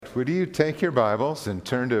right, would you take your Bibles and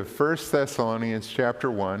turn to 1 Thessalonians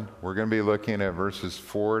chapter 1. We're going to be looking at verses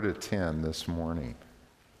 4 to 10 this morning.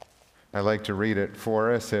 I'd like to read it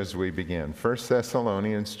for us as we begin. 1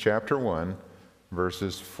 Thessalonians chapter 1,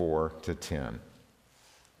 verses 4 to 10.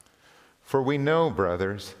 For we know,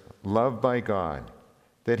 brothers, loved by God,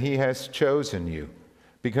 that He has chosen you,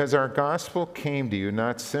 because our gospel came to you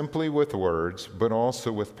not simply with words, but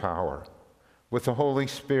also with power, with the Holy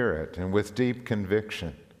Spirit and with deep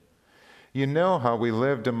conviction. You know how we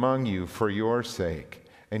lived among you for your sake,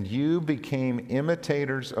 and you became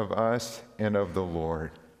imitators of us and of the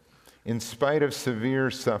Lord. In spite of severe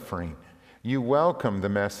suffering, you welcomed the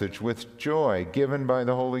message with joy given by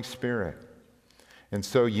the Holy Spirit. And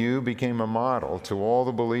so you became a model to all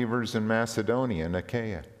the believers in Macedonia and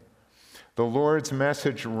Achaia. The Lord's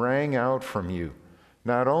message rang out from you.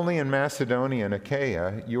 Not only in Macedonia and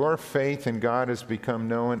Achaia, your faith in God has become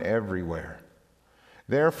known everywhere.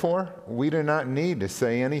 Therefore, we do not need to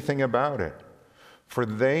say anything about it, for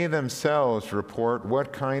they themselves report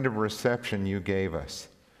what kind of reception you gave us.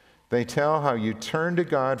 They tell how you turned to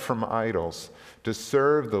God from idols to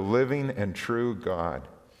serve the living and true God,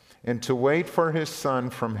 and to wait for His Son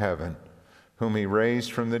from heaven, whom He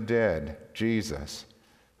raised from the dead, Jesus,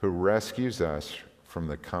 who rescues us from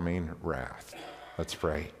the coming wrath. Let's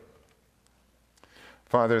pray.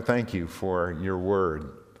 Father, thank you for your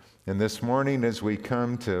word. And this morning, as we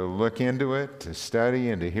come to look into it, to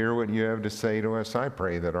study, and to hear what you have to say to us, I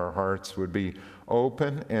pray that our hearts would be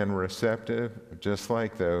open and receptive, just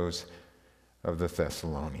like those of the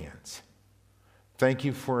Thessalonians. Thank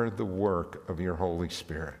you for the work of your Holy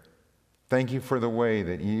Spirit. Thank you for the way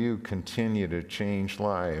that you continue to change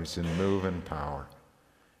lives and move in power.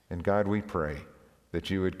 And God, we pray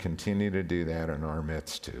that you would continue to do that in our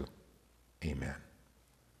midst too. Amen.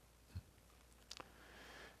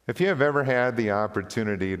 If you have ever had the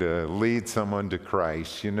opportunity to lead someone to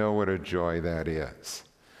Christ, you know what a joy that is.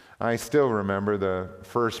 I still remember the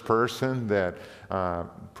first person that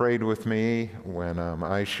prayed with me when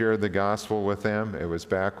I shared the gospel with them. It was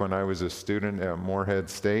back when I was a student at Morehead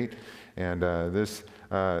State. And this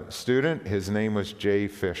student, his name was Jay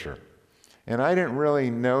Fisher. And I didn't really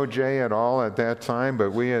know Jay at all at that time,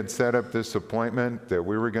 but we had set up this appointment that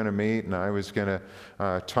we were going to meet, and I was going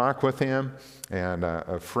to talk with him. And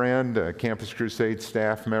a friend, a Campus Crusade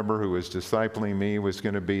staff member who was discipling me, was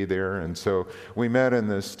going to be there. And so we met in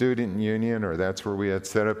the student union, or that's where we had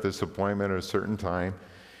set up this appointment at a certain time.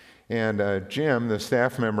 And Jim, the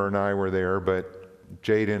staff member, and I were there, but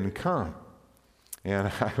Jay didn't come.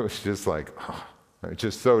 And I was just like, oh.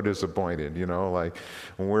 Just so disappointed, like,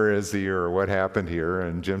 where is he or what happened here?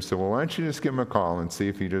 And Jim said, well, why don't you just give him a call and see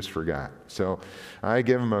if he just forgot? So I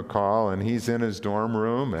give him a call, and he's in his dorm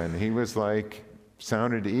room, and he was like,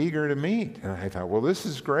 sounded eager to meet. And I thought, well, this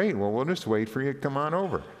is great. Well, we'll just wait for you to come on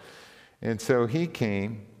over. And so he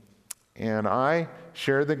came, and I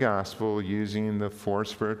shared the gospel using the 4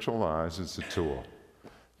 spiritual laws as a tool.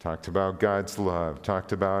 Talked about God's love,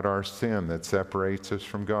 talked about our sin that separates us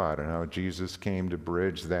from God, and how Jesus came to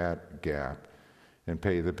bridge that gap and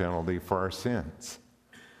pay the penalty for our sins.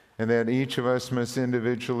 And that each of us must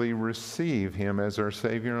individually receive Him as our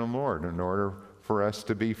Savior and Lord in order for us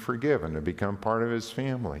to be forgiven, to become part of His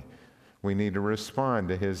family. We need to respond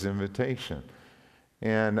to His invitation.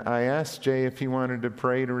 And I asked Jay if he wanted to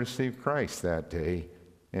pray to receive Christ that day,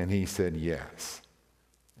 and he said yes.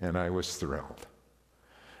 And I was thrilled.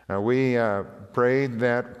 We prayed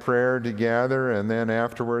that prayer together, and then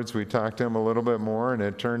afterwards we talked to him a little bit more, and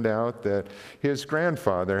it turned out that his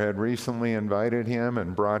grandfather had recently invited him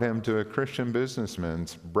and brought him to a Christian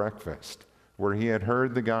businessman's breakfast where he had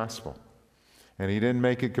heard the gospel. And he didn't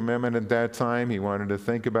make a commitment at that time. He wanted to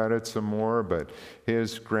think about it some more, but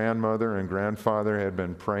his grandmother and grandfather had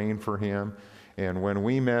been praying for him. And when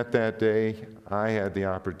we met that day, I had the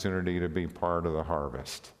opportunity to be part of the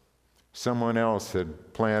harvest. Someone else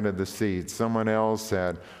had planted the seed. Someone else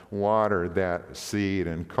had watered that seed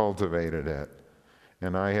and cultivated it.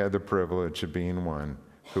 And I had the privilege of being one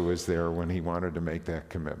who was there when he wanted to make that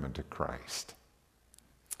commitment to Christ.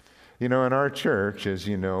 In our church, as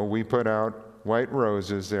you know, we put out white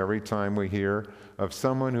roses every time we hear of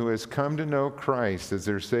someone who has come to know Christ as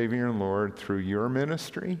their Savior and Lord through your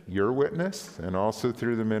ministry, your witness, and also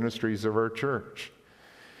through the ministries of our church.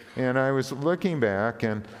 And I was looking back,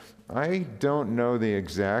 and I don't know the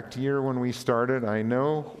exact year when we started. I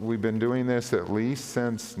know we've been doing this at least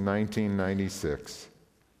since 1996,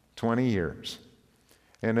 20 years.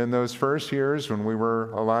 And in those first years, when we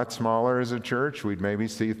were a lot smaller as a church, we'd maybe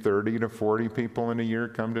see 30 to 40 people in a year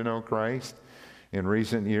come to know Christ. In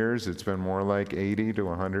recent years, it's been more like 80 to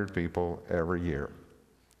 100 people every year.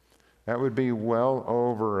 That would be well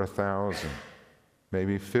over 1,000,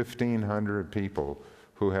 maybe 1,500 people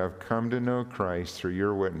who have come to know Christ through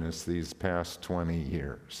your witness these past 20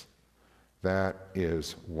 years. That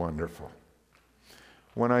is wonderful.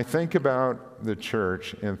 When I think about the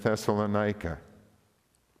church in Thessalonica,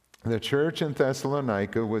 the church in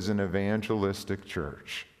Thessalonica was an evangelistic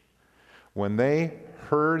church. When they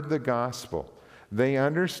heard the gospel, they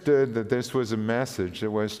understood that this was a message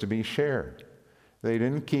that was to be shared. They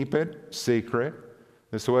didn't keep it secret.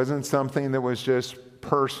 This wasn't something that was just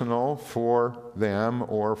personal for them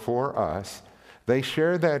or for us. They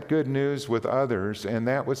shared that good news with others, and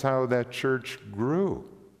that was how that church grew.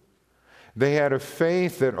 They had a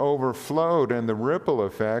faith that overflowed, and the ripple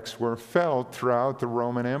effects were felt throughout the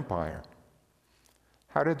Roman Empire.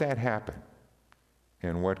 How did that happen?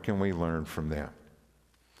 And what can we learn from them?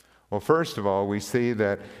 Well, first of all, we see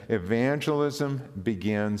that evangelism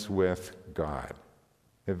begins with God.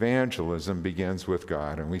 Evangelism begins with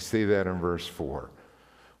God, and we see that in verse 4.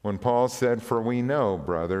 When Paul said, "For we know,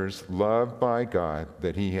 brothers, loved by God,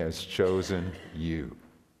 that he has chosen you."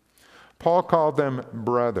 Paul called them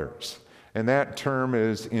brothers, and that term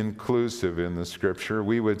is inclusive in the Scripture.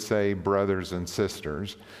 We would say brothers and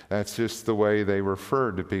sisters. That's just the way they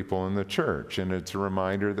referred to people in the church, and it's a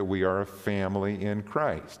reminder that we are a family in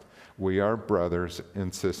Christ. We are brothers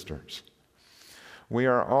and sisters. We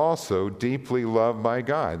are also deeply loved by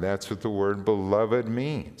God. That's what the word beloved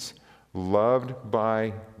means. Loved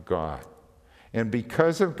by God. And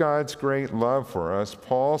because of God's great love for us,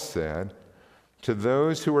 Paul said to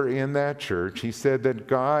those who were in that church, he said that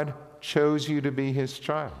God chose you to be his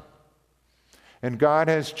child. And God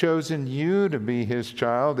has chosen you to be his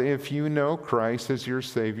child if you know Christ as your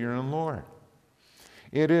Savior and Lord.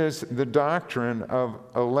 It is the doctrine of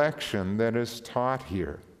election that is taught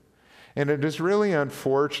here. And it is really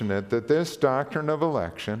unfortunate that this doctrine of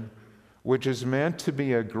election, which is meant to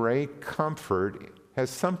be a great comfort, has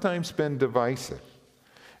sometimes been divisive,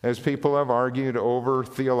 as people have argued over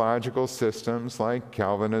theological systems like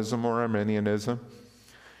Calvinism or Arminianism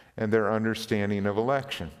and their understanding of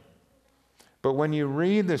election. But when you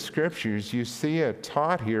read the Scriptures, you see it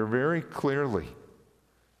taught here very clearly.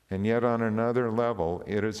 And yet on another level,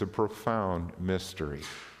 it is a profound mystery.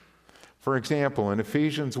 For example, in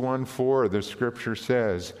Ephesians 1:4, the Scripture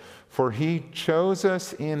says, "For he chose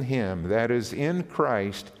us in him," that is, in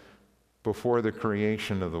Christ, "before the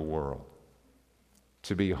creation of the world,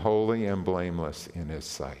 to be holy and blameless in his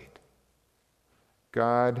sight."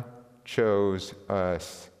 God chose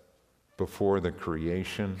us before the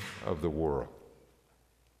creation of the world.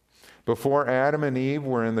 Before Adam and Eve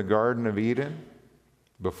were in the Garden of Eden,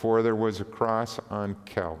 before there was a cross on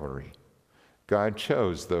Calvary, God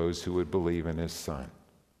chose those who would believe in his Son.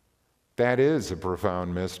 That is a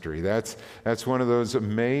profound mystery. That's one of those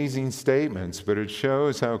amazing statements, but it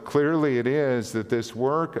shows how clearly it is that this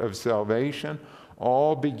work of salvation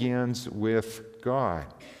all begins with God,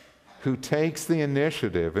 who takes the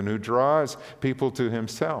initiative and who draws people to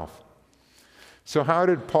himself. So how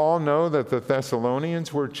did Paul know that the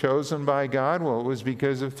Thessalonians were chosen by God? Well, it was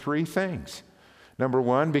because of three things. Number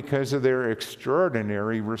one, because of their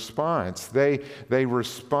extraordinary response. They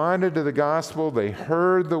responded to the gospel. They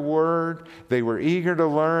heard the word. They were eager to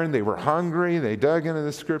learn. They were hungry. They dug into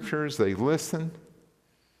the Scriptures. They listened.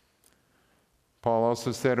 Paul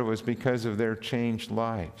also said it was because of their changed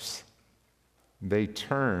lives. They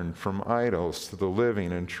turned from idols to the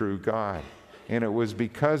living and true God. And it was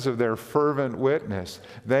because of their fervent witness.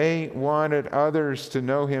 They wanted others to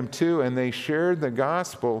know him too, and they shared the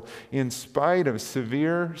gospel in spite of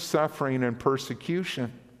severe suffering and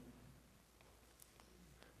persecution.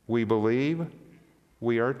 We believe,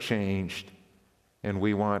 we are changed, and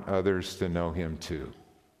we want others to know him too.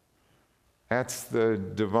 That's the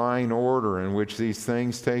divine order in which these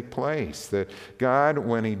things take place. That God,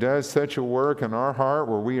 when he does such a work in our heart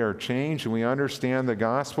where we are changed and we understand the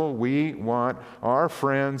gospel, we want our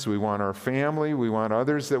friends, we want our family, we want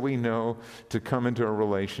others that we know to come into a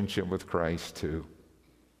relationship with Christ too.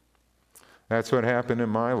 That's what happened in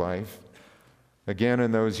my life. Again,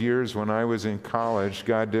 in those years when I was in college,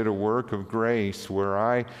 God did a work of grace where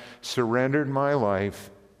I surrendered my life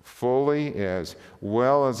fully as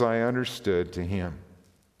well as I understood to him.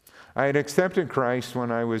 I had accepted Christ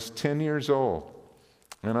when I was 10 years old,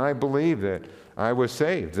 and I believed that I was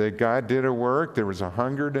saved, that God did a work. There was a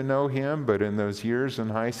hunger to know him, but in those years in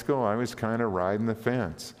high school, I was kind of riding the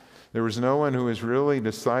fence. There was no one who was really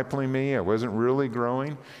discipling me. I wasn't really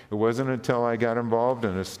growing. It wasn't until I got involved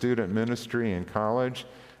in a student ministry in college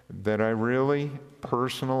that I really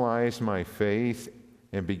personalized my faith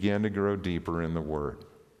and began to grow deeper in the Word.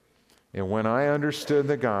 And when I understood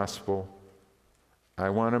the gospel, I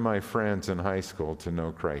wanted my friends in high school to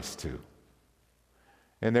know Christ too.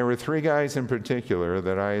 And there were 3 guys in particular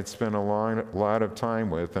that I had spent a lot of time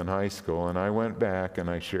with in high school, and I went back and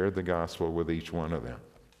I shared the gospel with each one of them.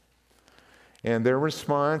 And their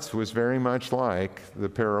response was very much like the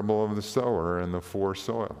parable of the sower and the 4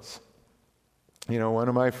 soils. You know, one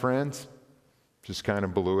of my friends just kind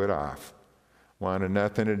of blew it off, wanted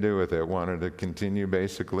nothing to do with it, wanted to continue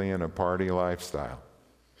basically in a party lifestyle.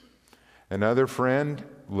 Another friend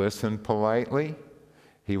listened politely.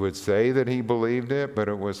 He would say that he believed it, but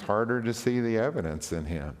it was harder to see the evidence in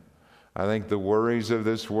him. I think the worries of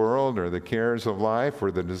this world or the cares of life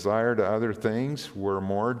or the desire to other things were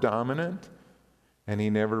more dominant, and he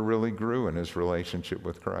never really grew in his relationship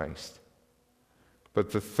with Christ.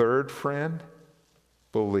 But the third friend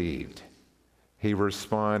believed. He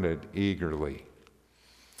responded eagerly.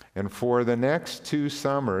 And for the next 2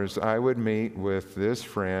 summers, I would meet with this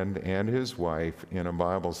friend and his wife in a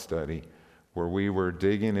Bible study where we were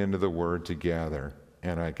digging into the Word together,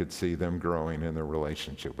 and I could see them growing in their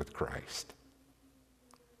relationship with Christ.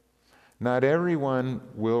 Not everyone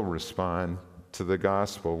will respond to the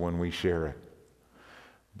gospel when we share it.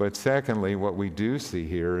 But secondly, what we do see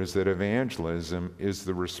here is that evangelism is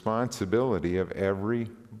the responsibility of every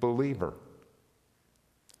believer.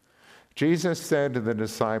 Jesus said to the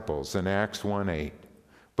disciples in Acts 1:8,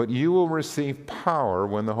 "But you will receive power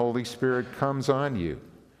when the Holy Spirit comes on you,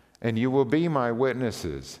 and you will be my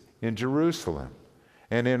witnesses in Jerusalem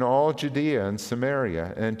and in all Judea and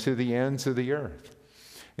Samaria and to the ends of the earth."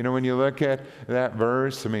 You know, when you look at that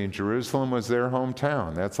verse, I mean, Jerusalem was their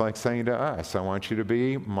hometown. That's like saying to us, I want you to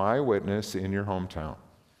be my witness in your hometown.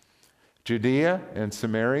 Judea and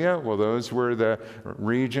Samaria, well, those were the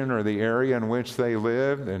region or the area in which they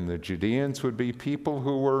lived, and the Judeans would be people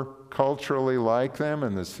who were culturally like them,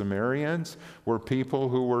 and the Samaritans were people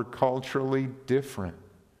who were culturally different.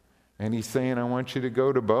 And he's saying, I want you to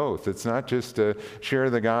go to both. It's not just to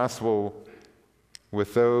share the gospel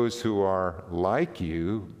with those who are like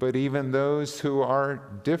you, but even those who are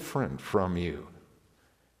different from you.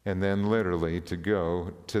 And then literally to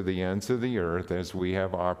go to the ends of the earth as we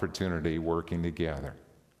have opportunity working together.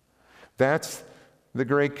 That's the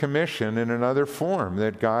Great Commission in another form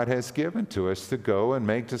that God has given to us, to go and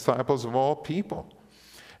make disciples of all people.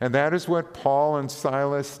 And that is what Paul and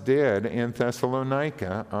Silas did in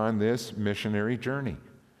Thessalonica on this missionary journey.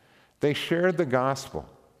 They shared the gospel.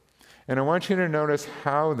 And I want you to notice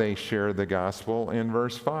how they shared the gospel in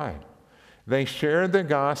verse 5. They shared the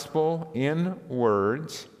gospel in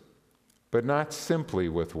words, but not simply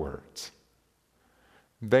with words.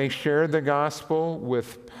 They shared the gospel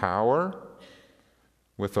with power,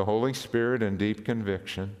 with the Holy Spirit and deep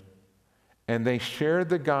conviction. And they shared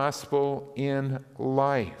the gospel in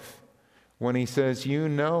life. When he says, you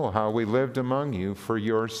know how we lived among you for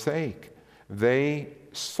your sake. They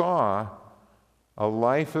saw a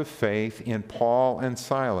life of faith in Paul and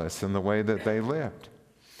Silas in the way that they lived.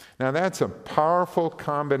 Now that's a powerful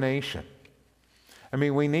combination. I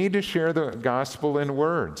mean, we need to share the gospel in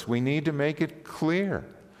words. We need to make it clear.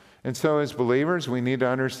 And so as believers, we need to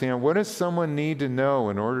understand, what does someone need to know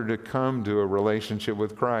in order to come to a relationship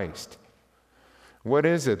with Christ? What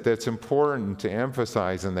is it that's important to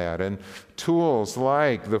emphasize in that? And tools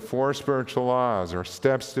like the 4 spiritual laws or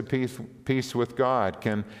steps to peace with God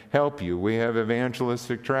can help you. We have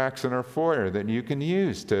evangelistic tracts in our foyer that you can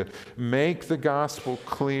use to make the gospel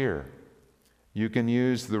clear. You can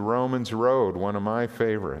use the Romans Road, one of my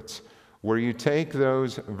favorites, where you take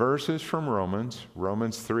those verses from Romans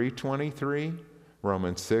 3:23,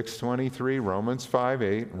 Romans 6:23, Romans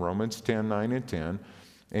 5:8, Romans 10:9 and 10,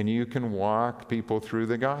 and you can walk people through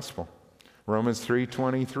the gospel. Romans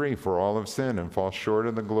 3:23, for all have sinned and fall short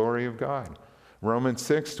of the glory of God. Romans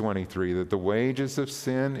 6:23, that the wages of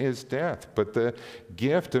sin is death, but the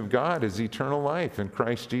gift of God is eternal life in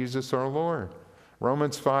Christ Jesus our Lord.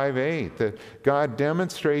 Romans 5:8, that God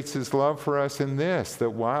demonstrates his love for us in this,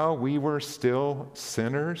 that while we were still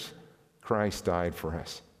sinners, Christ died for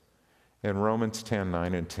us. And Romans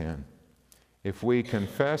 10:9 and 10, if we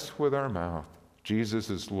confess with our mouth Jesus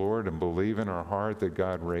is Lord and believe in our heart that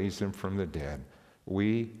God raised him from the dead,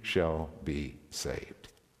 we shall be saved.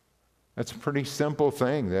 That's a pretty simple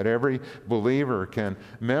thing that every believer can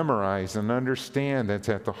memorize and understand. That's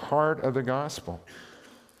at the heart of the gospel.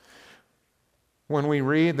 When we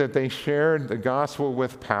read that they shared the gospel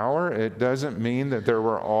with power, it doesn't mean that there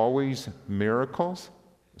were always miracles.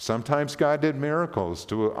 Sometimes God did miracles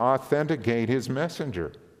to authenticate his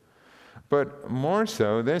messenger. But more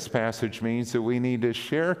so, this passage means that we need to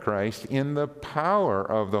share Christ in the power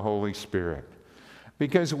of the Holy Spirit.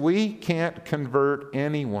 because we can't convert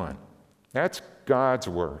anyone. That's God's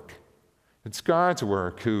work. It's God's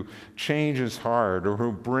work who changes heart or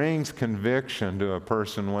who brings conviction to a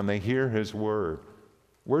person when they hear his word.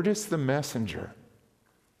 We're just the messenger.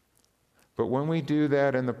 But when we do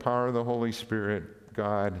that in the power of the Holy Spirit,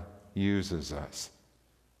 God uses us,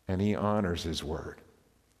 and he honors his word.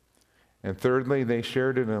 And thirdly, they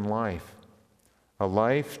shared it in life. A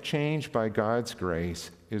life changed by God's grace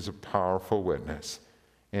is a powerful witness,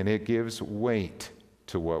 and it gives weight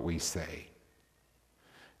to what we say.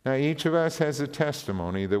 Now, each of us has a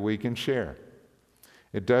testimony that we can share.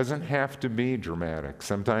 It doesn't have to be dramatic.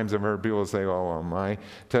 Sometimes I've heard people say, oh, well, my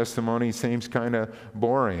testimony seems kind of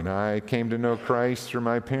boring. I came to know Christ through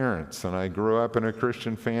my parents, and I grew up in a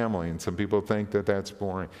Christian family, and some people think that that's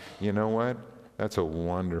boring. You know what? That's a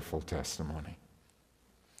wonderful testimony.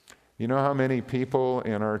 You know how many people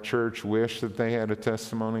in our church wish that they had a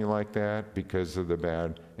testimony like that because of the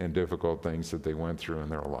bad and difficult things that they went through in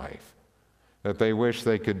their life, that they wish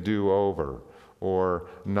they could do over or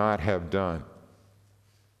not have done.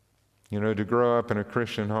 You know, to grow up in a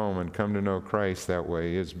Christian home and come to know Christ that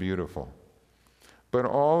way is beautiful. But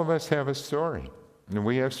all of us have a story, and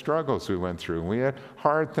we have struggles we went through, and we had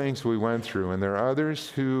hard things we went through, and there are others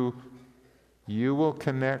who you will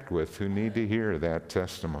connect with who need to hear that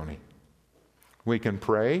testimony. We can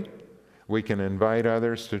pray, we can invite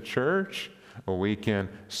others to church, or we can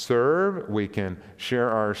serve, we can share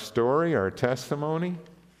our story, our testimony,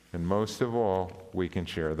 and most of all, we can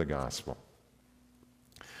share the gospel.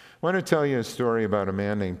 I want to tell you a story about a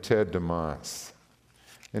man named Ted DeMoss.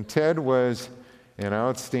 And Ted was an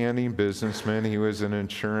outstanding businessman. He was an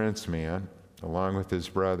insurance man, along with his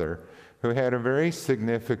brother, who had a very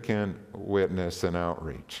significant witness and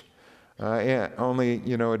outreach. Only,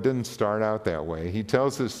 it didn't start out that way. He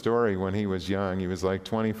tells this story when he was young. He was like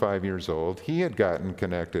 25 years old. He had gotten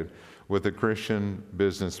connected with a Christian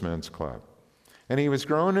businessmen's club. And he was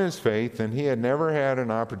growing in his faith, and he had never had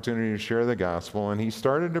an opportunity to share the gospel, and he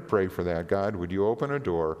started to pray for that. God, would you open a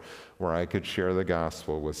door where I could share the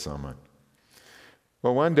gospel with someone?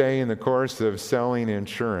 Well, one day in the course of selling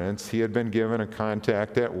insurance, he had been given a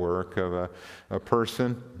contact at work of a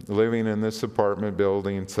person living in this apartment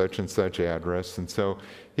building, such and such address. And so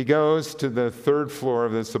he goes to the third floor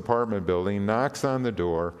of this apartment building, knocks on the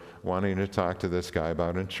door, wanting to talk to this guy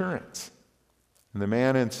about insurance. And the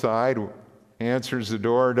man inside answers the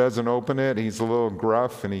door, doesn't open it. He's a little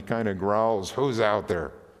gruff, and he kind of growls, "Who's out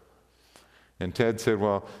there?" And Ted said,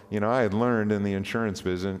 well, I had learned in the insurance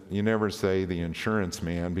business, you never say the insurance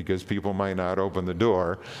man because people might not open the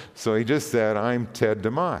door. So he just said, "I'm Ted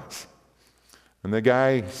DeMoss." And the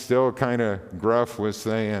guy, still kind of gruff, was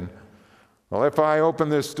saying, "Well, if I open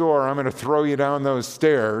this door, I'm going to throw you down those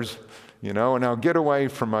stairs, and now get away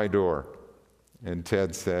from my door." And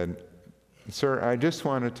Ted said, "Sir, I just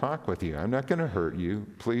want to talk with you. I'm not going to hurt you.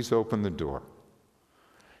 Please open the door."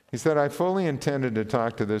 He said, "I fully intended to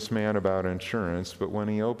talk to this man about insurance, but when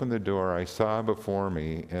he opened the door, I saw before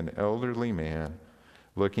me an elderly man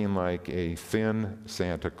looking like a thin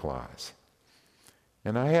Santa Claus.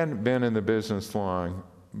 And I hadn't been in the business long,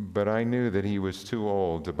 but I knew that he was too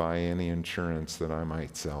old to buy any insurance that I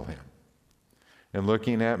might sell him. And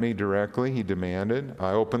looking at me directly, he demanded,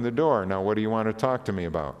 I opened the door. Now, what do you want to talk to me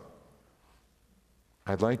about?"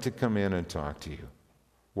 "I'd like to come in and talk to you."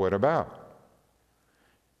 "What about?"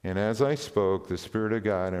 And as I spoke, the Spirit of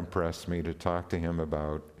God impressed me to talk to him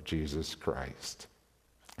about Jesus Christ.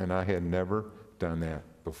 And I had never done that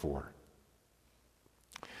before.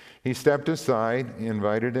 He stepped aside,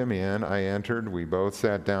 invited him in. I entered. We both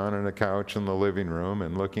sat down on a couch in the living room,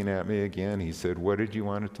 and looking at me again, he said, "What did you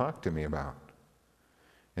want to talk to me about?"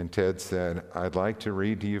 And Ted said, "I'd like to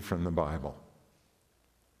read to you from the Bible."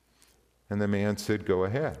 And the man said, "Go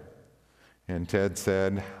ahead." And Ted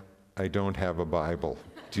said, "I don't have a Bible.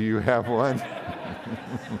 Do you have one?"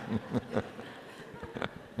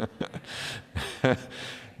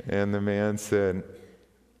 And the man said,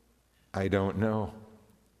 "I don't know.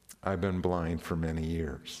 I've been blind for many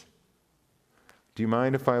years. Do you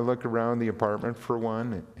mind if I look around the apartment for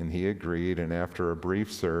one?" And he agreed, and after a brief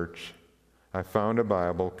search, I found a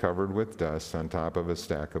Bible covered with dust on top of a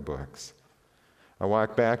stack of books. I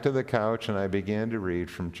walked back to the couch and I began to read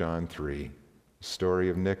from John 3, the story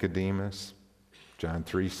of Nicodemus. John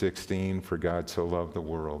 3:16, "For God so loved the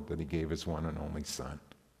world that he gave his one and only Son."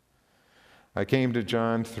 I came to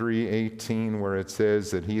John 3:18, where it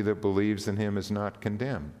says that he that believes in him is not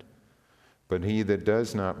condemned, but he that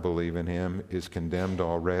does not believe in him is condemned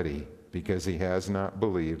already, because he has not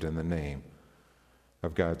believed in the name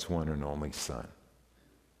of God's one and only Son.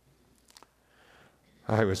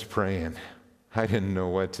 I was praying, I didn't know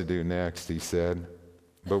what to do next, he said.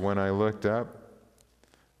 But when I looked up,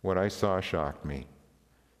 what I saw shocked me.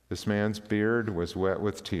 This man's beard was wet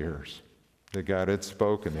with tears that God had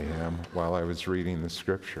spoken to him while I was reading the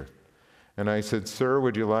scripture. And I said, "Sir,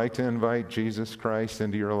 would you like to invite Jesus Christ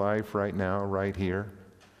into your life right now, right here?"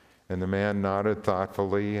 And the man nodded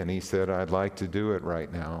thoughtfully, and he said, "I'd like to do it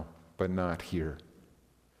right now, but not here."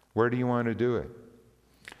 "Where do you want to do it?"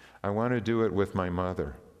 "I want to do it with my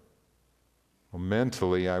mother." Well,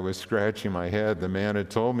 mentally, I was scratching my head. The man had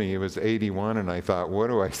told me he was 81, and I thought, what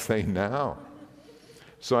do I say now?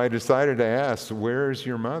 So I decided to ask, "Where's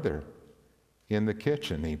your mother?" "In the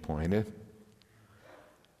kitchen," he pointed.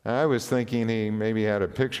 I was thinking he maybe had a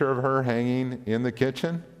picture of her hanging in the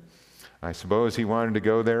kitchen. I suppose he wanted to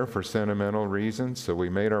go there for sentimental reasons, so we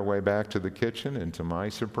made our way back to the kitchen, and to my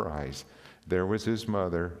surprise, there was his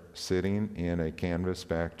mother sitting in a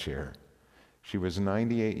canvas-back chair. She was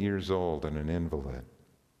 98 years old and an invalid.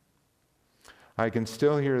 I can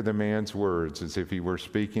still hear the man's words as if he were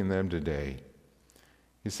speaking them today.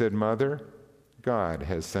 He said, "Mother, God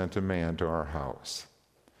has sent a man to our house.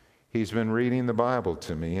 He's been reading the Bible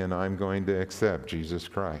to me, and I'm going to accept Jesus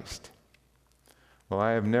Christ." Well,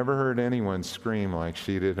 I have never heard anyone scream like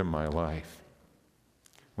she did in my life.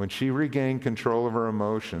 When she regained control of her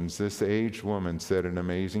emotions, this aged woman said an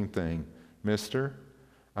amazing thing. "Mister,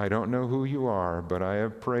 I don't know who you are, but I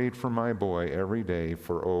have prayed for my boy every day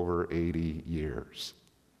for over 80 years.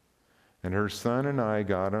 And her son and I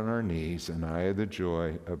got on our knees, and I had the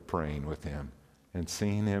joy of praying with him and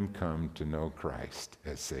seeing him come to know Christ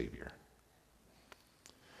as Savior."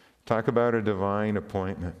 Talk about a divine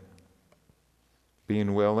appointment.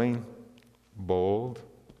 Being willing, bold,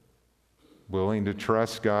 willing to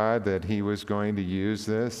trust God that he was going to use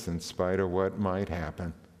this in spite of what might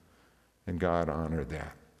happen. And God honored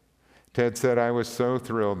that. Ted said, "I was so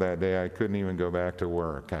thrilled that day I couldn't even go back to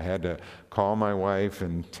work. I had to call my wife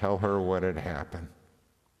and tell her what had happened."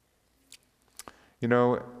 You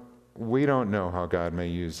know, we don't know how God may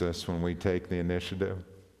use us when we take the initiative.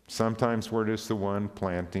 Sometimes we're just the one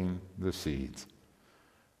planting the seeds.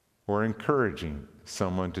 We're encouraging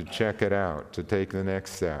someone to check it out, to take the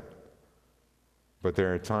next step. But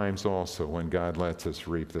there are times also when God lets us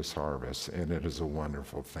reap this harvest, and it is a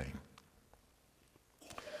wonderful thing.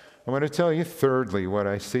 I want to tell you, thirdly, what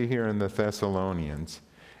I see here in the Thessalonians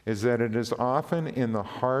is that it is often in the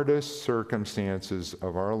hardest circumstances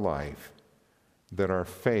of our life that our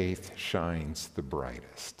faith shines the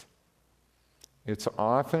brightest. It's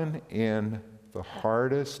often in the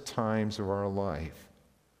hardest times of our life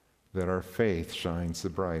that our faith shines the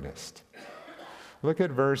brightest. Look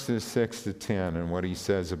at verses 6 to 10 and what he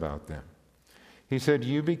says about them. He said,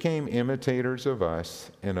 "You became imitators of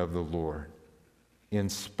us and of the Lord, in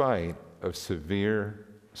spite of severe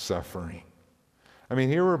suffering." I mean,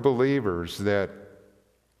 here were believers that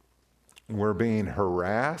were being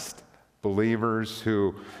harassed, believers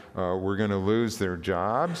who were going to lose their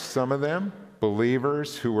jobs, some of them,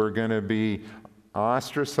 believers who were going to be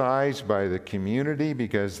ostracized by the community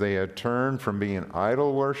because they had turned from being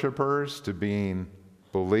idol worshipers to being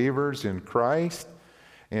believers in Christ.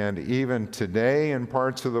 And even today in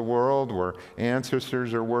parts of the world where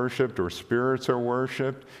ancestors are worshiped or spirits are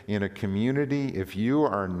worshiped in a community, if you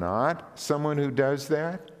are not someone who does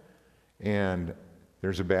that and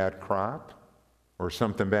there's a bad crop or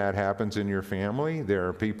something bad happens in your family, there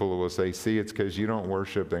are people who will say, "See, it's because you don't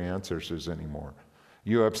worship the ancestors anymore.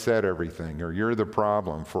 You upset everything, or you're the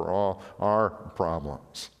problem for all our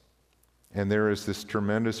problems." And there is this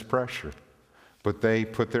tremendous pressure. But they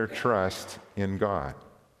put their trust in God.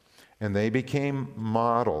 And they became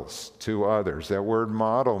models to others. That word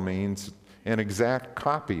model means an exact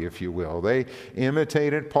copy, if you will. They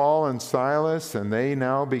imitated Paul and Silas, and they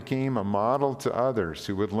now became a model to others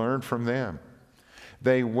who would learn from them.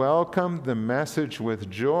 They welcomed the message with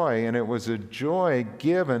joy, and it was a joy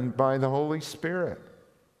given by the Holy Spirit.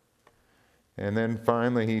 And then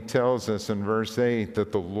finally, he tells us in verse 8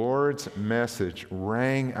 that the Lord's message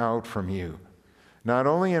rang out from you. Not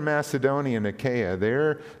only in Macedonia and Achaia,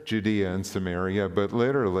 there, Judea and Samaria, but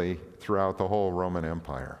literally throughout the whole Roman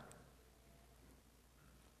Empire.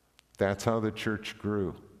 That's how the church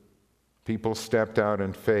grew. People stepped out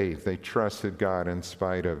in faith. They trusted God in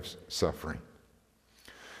spite of suffering.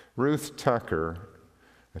 Ruth Tucker,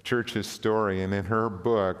 a church historian, in her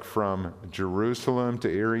book, From Jerusalem to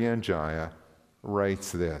Irian-Jaya,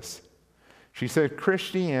 writes this. She said,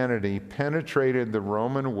 "Christianity penetrated the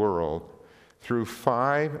Roman world through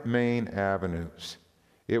 5 main avenues.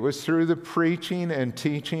 It was through the preaching and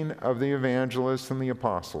teaching of the evangelists and the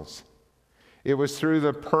apostles. It was through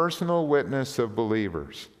the personal witness of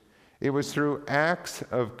believers. It was through acts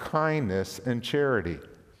of kindness and charity.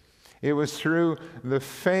 It was through the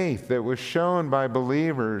faith that was shown by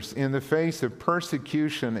believers in the face of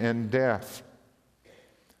persecution and death.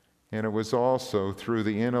 And it was also through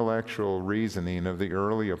the intellectual reasoning of the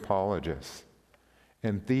early apologists.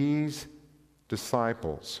 And these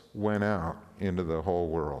disciples went out into the whole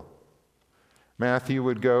world. Matthew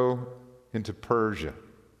would go into Persia.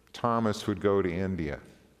 Thomas would go to India.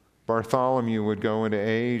 Bartholomew would go into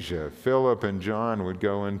Asia. Philip and John would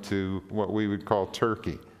go into what we would call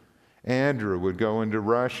Turkey. Andrew would go into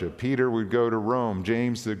Russia. Peter would go to Rome.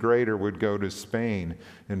 James the Greater would go to Spain.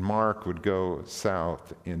 And Mark would go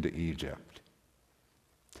south into Egypt,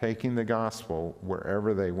 taking the gospel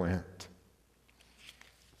wherever they went.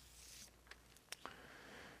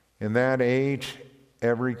 In that age,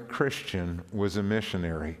 every Christian was a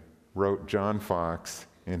missionary, wrote John Fox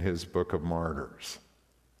in his Book of Martyrs.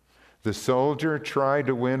 The soldier tried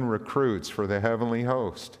to win recruits for the heavenly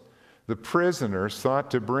host. The prisoner sought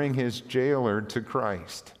to bring his jailer to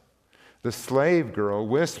Christ. The slave girl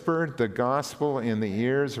whispered the gospel in the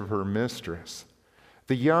ears of her mistress.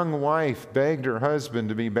 The young wife begged her husband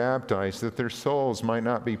to be baptized that their souls might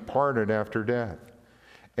not be parted after death.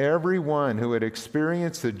 Everyone who had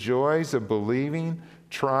experienced the joys of believing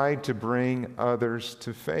tried to bring others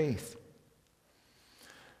to faith.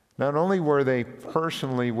 Not only were they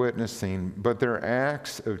personally witnessing, but their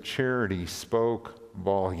acts of charity spoke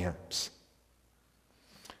volumes.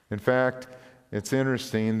 In fact, it's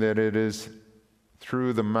interesting that it is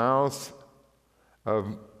through the mouths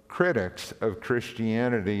of critics of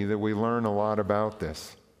Christianity that we learn a lot about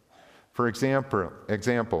this. For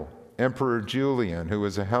example, Emperor Julian, who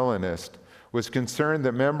was a Hellenist, was concerned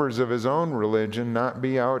that members of his own religion not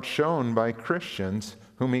be outshone by Christians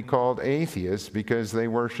whom he called atheists because they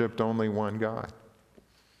worshiped only one God.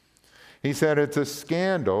 He said it's a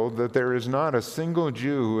scandal that there is not a single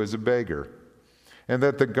Jew who is a beggar, and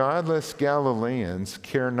that the godless Galileans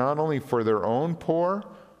care not only for their own poor,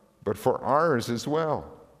 but for ours as well,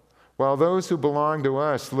 while those who belong to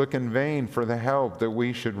us look in vain for the help that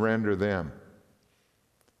we should render them.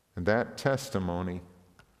 And that testimony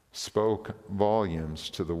spoke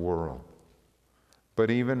volumes to the world. But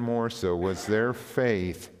even more so was their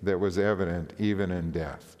faith that was evident even in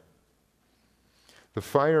death. The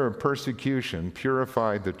fire of persecution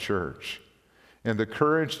purified the church, and the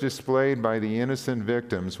courage displayed by the innocent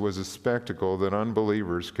victims was a spectacle that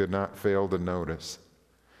unbelievers could not fail to notice.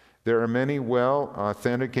 There are many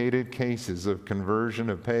well-authenticated cases of conversion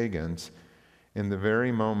of pagans in the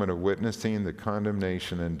very moment of witnessing the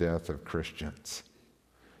condemnation and death of Christians.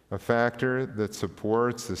 A factor that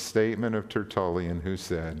supports the statement of Tertullian, who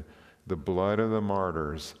said, "The blood of the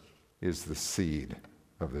martyrs is the seed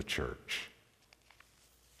of the church."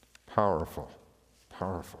 Powerful,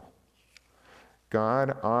 powerful.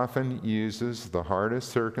 God often uses the hardest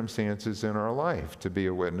circumstances in our life to be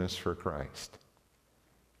a witness for Christ.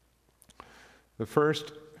 The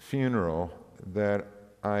first funeral that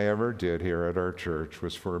I ever did here at our church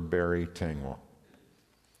was for Barry Tingwell,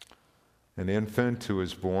 an infant who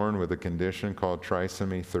was born with a condition called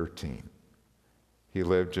trisomy 13. He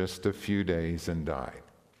lived just a few days and died.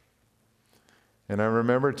 And I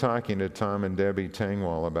remember talking to Tom and Debbie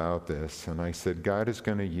Tingwell about this, and I said, God is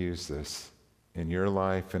going to use this in your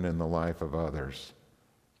life and in the life of others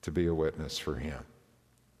to be a witness for Him.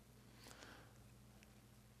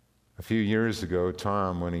 A few years ago,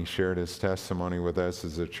 Tom, when he shared his testimony with us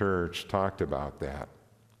as a church, talked about that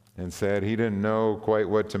and said he didn't know quite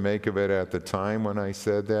what to make of it at the time when I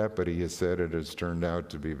said that, but he has said it has turned out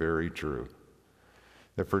to be very true.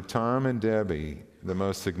 That for Tom and Debbie, the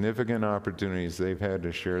most significant opportunities they've had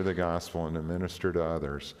to share the gospel and to minister to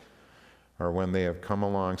others are when they have come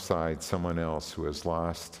alongside someone else who has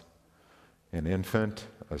lost an infant,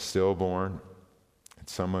 a stillborn, and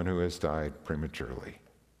someone who has died prematurely.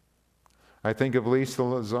 I think of Lisa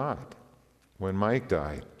Lazat when Mike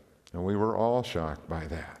died, and we were all shocked by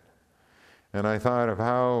that. And I thought of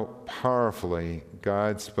how powerfully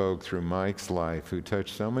God spoke through Mike's life, who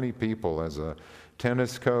touched so many people as a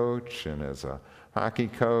tennis coach and as a hockey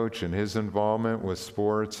coach, and his involvement with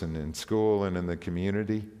sports and in school and in the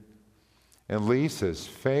community. And Lisa's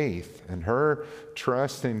faith and her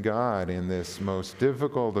trust in God in this most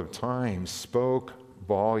difficult of times spoke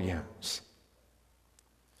volumes.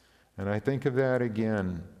 And I think of that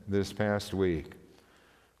again this past week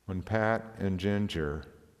when Pat and Ginger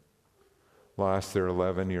lost their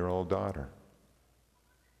 11-year-old daughter.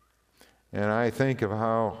 And I think of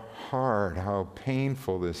how hard, how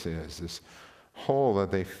painful this is, this hole that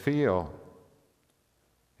they feel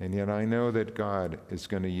And yet I know that God is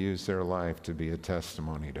going to use their life to be a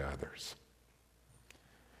testimony to others.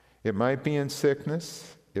 It might be in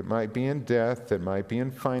sickness. It might be in death. It might be in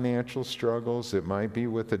financial struggles. It might be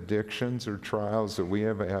with addictions or trials that we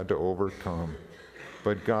have had to overcome.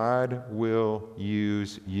 But God will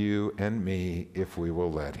use you and me if we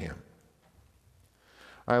will let him.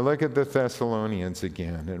 I look at the Thessalonians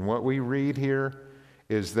again, and what we read here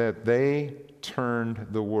is that they turned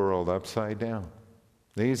the world upside down.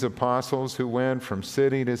 These apostles who went from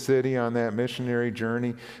city to city on that missionary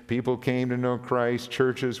journey, people came to know Christ,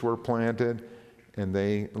 churches were planted, and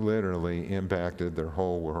they literally impacted their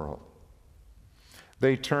whole world.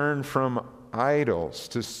 They turned from idols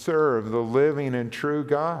to serve the living and true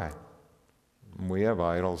God. We have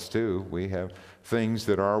idols too. We have things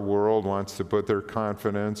that our world wants to put their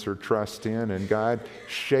confidence or trust in, and God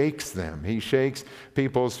shakes them. He shakes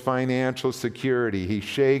people's financial security. He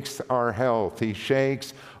shakes our health. He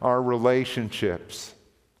shakes our relationships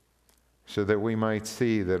so that we might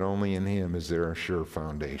see that only in him is there a sure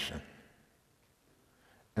foundation.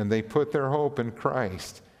 And they put their hope in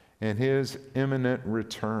Christ and his imminent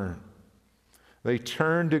return. They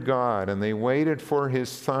turned to God and they waited for his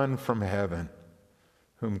Son from heaven,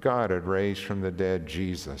 whom God had raised from the dead,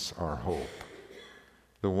 Jesus, our hope,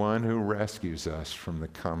 the one who rescues us from the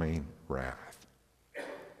coming wrath.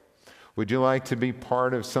 Would you like to be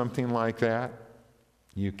part of something like that?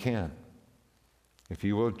 You can, if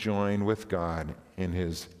you will join with God in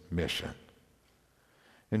his mission.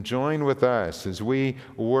 And join with us as we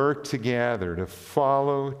work together to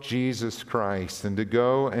follow Jesus Christ and to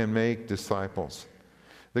go and make disciples.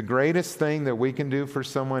 The greatest thing that we can do for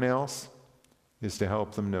someone else is to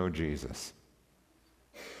help them know Jesus,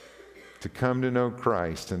 to come to know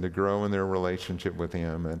Christ and to grow in their relationship with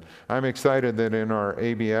him. And I'm excited that in our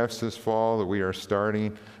ABFs this fall that we are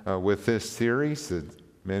starting with this series that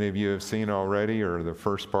many of you have seen already, or the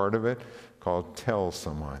first part of it, called Tell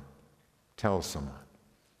Someone. Tell Someone.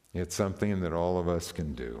 It's something that all of us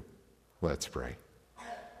can do. Let's pray.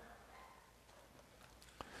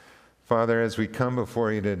 Father, as we come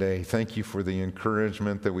before you today, thank you for the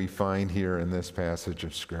encouragement that we find here in this passage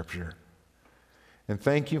of Scripture. And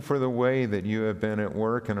thank you for the way that you have been at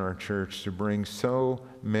work in our church to bring so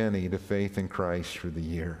many to faith in Christ through the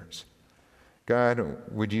years.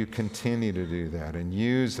 God, would you continue to do that and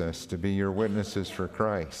use us to be your witnesses for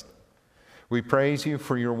Christ? We praise you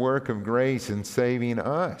for your work of grace in saving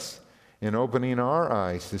us and opening our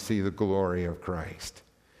eyes to see the glory of Christ.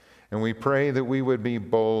 And we pray that we would be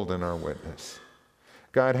bold in our witness.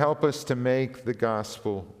 God, help us to make the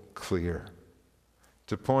gospel clear,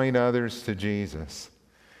 to point others to Jesus.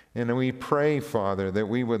 And we pray, Father, that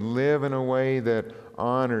we would live in a way that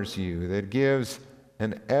honors you, that gives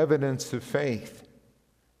an evidence of faith,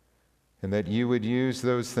 and that you would use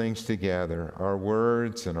those things together, our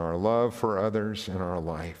words and our love for others and our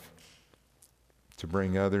life, to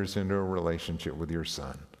bring others into a relationship with your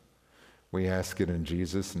Son. We ask it in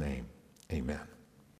Jesus' name. Amen.